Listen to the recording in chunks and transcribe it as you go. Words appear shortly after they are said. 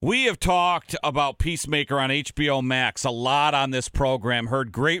We have talked about Peacemaker on HBO Max a lot on this program,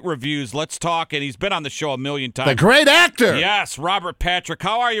 heard great reviews. Let's talk, and he's been on the show a million times. The great actor. Yes, Robert Patrick.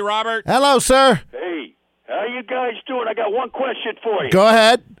 How are you, Robert? Hello, sir. Hey, how you guys doing? I got one question for you. Go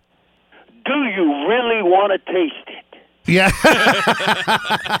ahead. Do you really want to taste it? Yeah.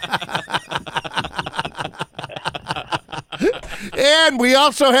 And we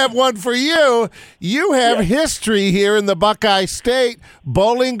also have one for you. You have history here in the Buckeye State,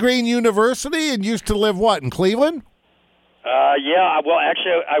 Bowling Green University, and used to live, what, in Cleveland? Yeah. Well,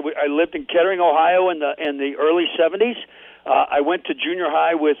 actually, I lived in Kettering, Ohio in the early 70s. I went to junior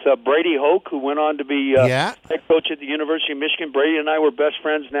high with Brady Hoke, who went on to be head coach at the University of Michigan. Brady and I were best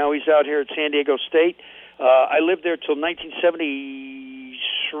friends. Now he's out here at San Diego State. I lived there till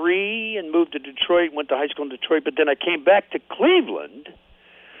 1973 and moved to Detroit, went to high school in Detroit, but then I came back to Cleveland,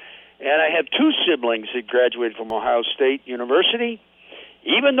 and I have two siblings that graduated from Ohio State University.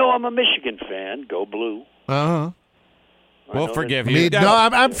 Even though I'm a Michigan fan, go blue. Uh-huh. We'll forgive you. No,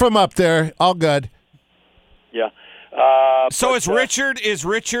 I'm from up there. All good. Yeah. So is Richard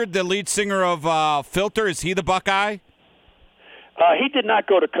the lead singer of Filter? Is he the Buckeye? He did not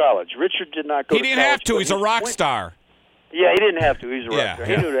go to college. Richard did not go to college. He didn't have to. He's a rock star. Yeah, he didn't have to. He's a rock star.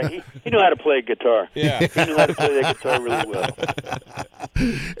 He knew that. He knew how to play guitar. Yeah. He knew how to play that guitar really well.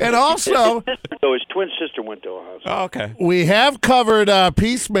 And also, his twin sister went to Ohio State. Oh, okay. we have covered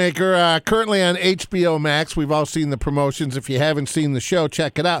Peacemaker currently on HBO Max. We've all seen the promotions. If you haven't seen the show,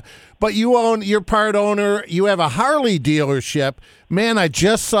 check it out. But you're part owner. You have a Harley dealership. Man, I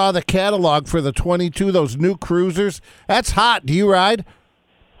just saw the catalog for the 22, those new cruisers. That's hot. Do you ride?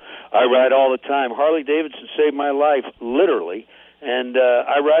 I ride all the time. Harley Davidson saved my life, literally, and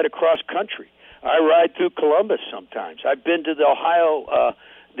I ride across country. I ride through Columbus sometimes. I've been to the Ohio,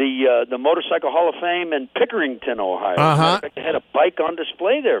 the Motorcycle Hall of Fame in Pickerington, Ohio. Uh-huh. I had a bike on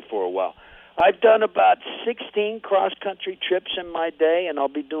display there for a while. I've done about 16 cross-country trips in my day, and I'll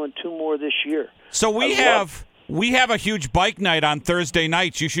be doing 2 more this year. So we have a huge bike night on Thursday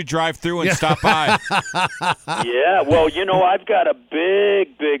nights. You should drive through and stop by. Yeah, well, I've got a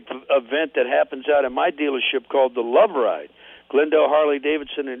big event that happens out in my dealership called the Love Ride. Glendale Harley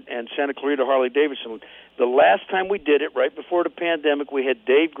Davidson and Santa Clarita Harley Davidson. The last time we did it, right before the pandemic, we had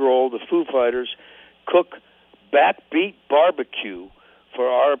Dave Grohl, the Foo Fighters, cook Backbeat Barbecue for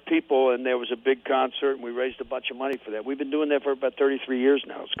our people, and there was a big concert, and we raised a bunch of money for that. We've been doing that for about 33 years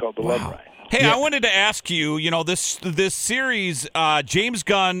now. It's called the Love Ride. Hey, I wanted to ask you, this series, James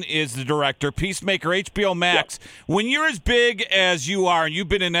Gunn is the director, Peacemaker, HBO Max. Yeah. When you're as big as you are and you've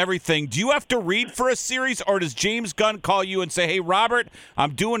been in everything, do you have to read for a series, or does James Gunn call you and say, hey, Robert,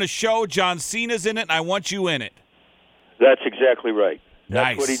 I'm doing a show, John Cena's in it, and I want you in it? That's exactly right.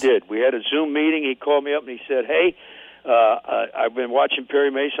 Nice. That's what he did. We had a Zoom meeting. He called me up and he said, hey, I've been watching Perry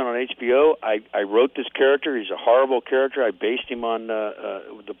Mason on HBO. I wrote this character. He's a horrible character. I based him on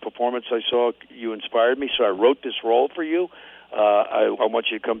the performance I saw. You inspired me, so I wrote this role for you. I want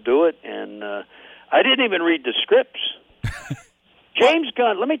you to come do it. And I didn't even read the scripts. James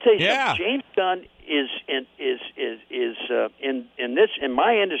Gunn. Let me tell you something. James Gunn is in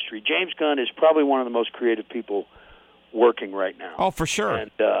my industry. James Gunn is probably one of the most creative people working right now. Oh, for sure.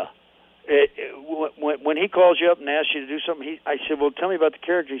 And when he calls you up and asks you to do something, I said, well, tell me about the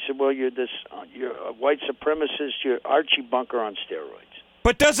character. He said, well, you're a white supremacist, you're Archie Bunker on steroids.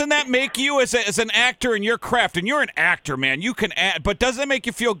 But doesn't that make you, as an actor in your craft, and you're an actor, man, you can act, but doesn't it make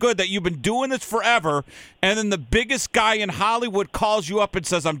you feel good that you've been doing this forever, and then the biggest guy in Hollywood calls you up and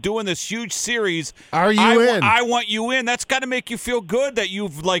says, I'm doing this huge series. Are you in? I want you in. That's got to make you feel good that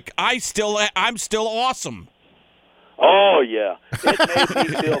I'm still awesome. Oh, yeah. It made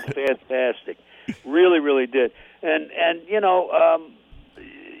me feel fantastic. Really, really did. And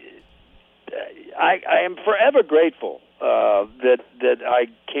I am forever grateful that I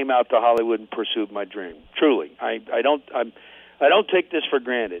came out to Hollywood and pursued my dream. Truly. I don't take this for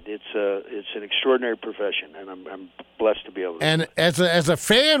granted. It's an extraordinary profession, and I'm blessed to be able to. And as a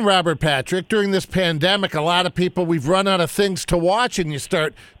fan, Robert Patrick, during this pandemic, a lot of people, we've run out of things to watch, and you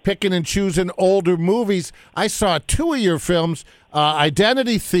start picking and choosing older movies. I saw 2 of your films,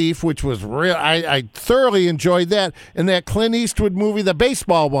 Identity Thief, which was real. I thoroughly enjoyed that, and that Clint Eastwood movie, the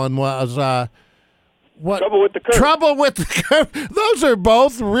baseball one, was what? Trouble with the Curve. Trouble with the Curve. Those are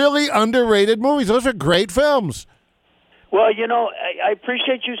both really underrated movies. Those are great films. Well, I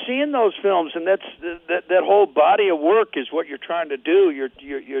appreciate you seeing those films, and that whole body of work is what you're trying to do.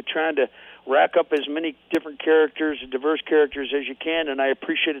 You're trying to rack up as many different characters, diverse characters as you can, and I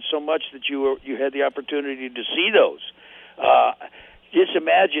appreciate it so much that you had the opportunity to see those. just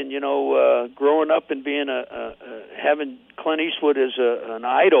imagine, growing up and being having Clint Eastwood as an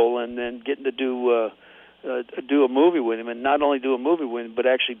idol, and then getting to do a movie with him, and not only do a movie with him, but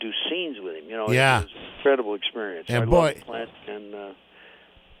actually do scenes with him. Yeah. It was an incredible experience. And I boy, love Clint, and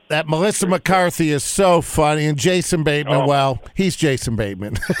that Melissa McCarthy is so funny, and Jason Bateman, well, he's Jason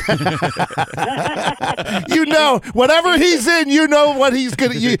Bateman. Whatever he's in, you know what he's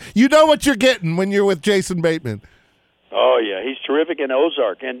gonna. You know what you're getting when you're with Jason Bateman. Oh yeah, he's terrific in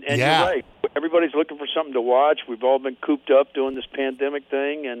Ozark, and Yeah. You're right. Everybody's looking for something to watch. We've all been cooped up doing this pandemic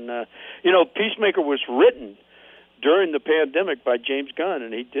thing, and Peacemaker was written during the pandemic by James Gunn,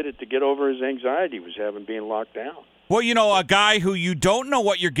 and he did it to get over his anxiety he was having being locked down. Well, a guy who you don't know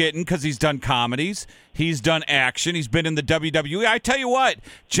what you're getting because he's done comedies, he's done action, he's been in the WWE. I tell you what,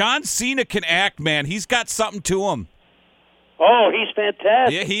 John Cena can act, man. He's got something to him. Oh, he's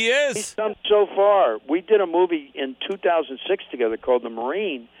fantastic. Yeah, he is. He's done so far. We did a movie in 2006 together called The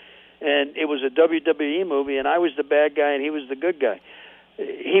Marine, and it was a WWE movie, and I was the bad guy and he was the good guy.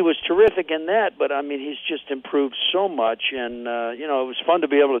 He was terrific in that, but, I mean, he's just improved so much, and, it was fun to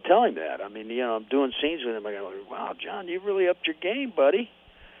be able to tell him that. I mean, I'm doing scenes with him. I go, wow, John, you really upped your game, buddy.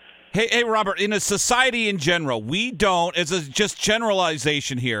 Hey, Robert, in a society in general, we don't, as a just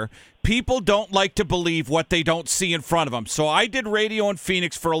generalization here, people don't like to believe what they don't see in front of them. So I did radio in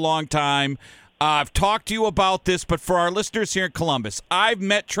Phoenix for a long time. I've talked to you about this, but for our listeners here in Columbus, I've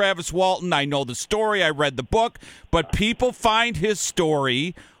met Travis Walton. I know the story. I read the book. But people find his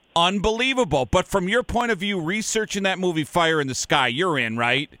story unbelievable. But from your point of view, researching that movie Fire in the Sky, you're in,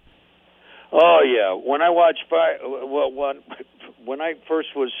 right? Oh, yeah. When I watched Fire, when I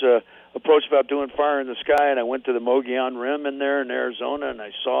first was approached about doing Fire in the Sky, and I went to the Mogollon Rim in there in Arizona, and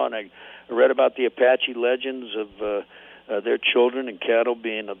I saw and I read about the Apache legends of their children and cattle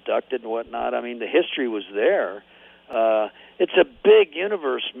being abducted and whatnot. I mean, the history was there. It's a big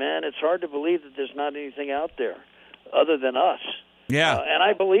universe, man. It's hard to believe that there's not anything out there other than us. Yeah. And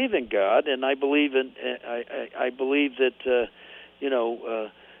I believe in God, and I believe in I believe that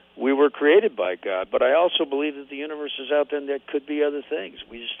we were created by God, but I also believe that the universe is out there and there could be other things.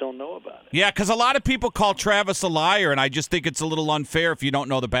 We just don't know about it. Yeah, because a lot of people call Travis a liar, and I just think it's a little unfair if you don't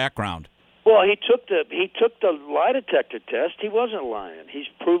know the background. Well, he took the lie detector test. He wasn't lying. He's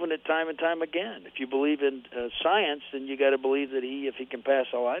proven it time and time again. If you believe in science, then you got to believe that if he can pass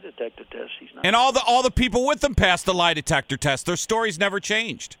a lie detector test, he's not. And all the people with him passed the lie detector test. Their stories never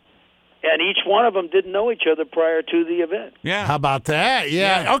changed. And each one of them didn't know each other prior to the event. Yeah. How about that?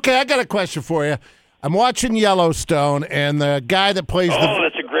 Yeah. Okay, I got a question for you. I'm watching Yellowstone, and the guy that plays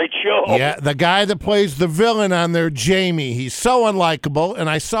that's a great show. Yeah, the guy that plays the villain on there, Jamie, he's so unlikable, and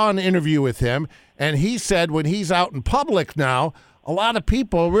I saw an interview with him, and he said when he's out in public now, a lot of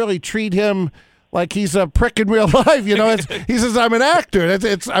people really treat him like he's a prick in real life. He says, I'm an actor.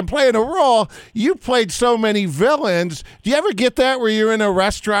 I'm playing a role. You played so many villains. Do you ever get that where you're in a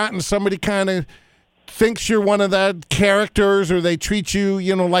restaurant and somebody kind of thinks you're one of the characters, or they treat you,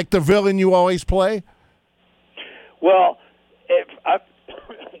 like the villain you always play? Well,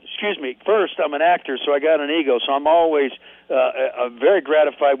 excuse me. First, I'm an actor, so I got an ego, so I'm always very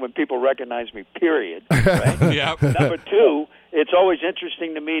gratified when people recognize me, period. Right? Yeah. Number two, it's always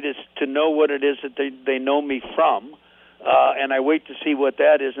interesting to me to know what it is that they know me from, and I wait to see what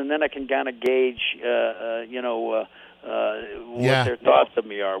that is, and then I can kind of gauge, what their thoughts of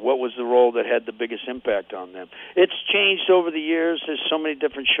me are. What was the role that had the biggest impact on them? It's changed over the years. There's so many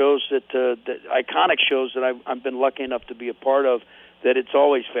different shows that iconic shows that I've been lucky enough to be a part of, that it's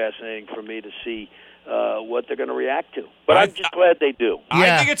always fascinating for me to see what they're going to react to. But I'm just glad they do.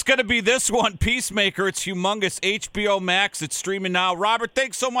 I think it's going to be this one, Peacemaker. It's humongous. HBO Max. It's streaming now. Robert,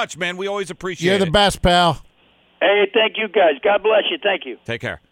 thanks so much, man. We always appreciate it. You're the best, pal. Hey, thank you guys. God bless you. Thank you. Take care.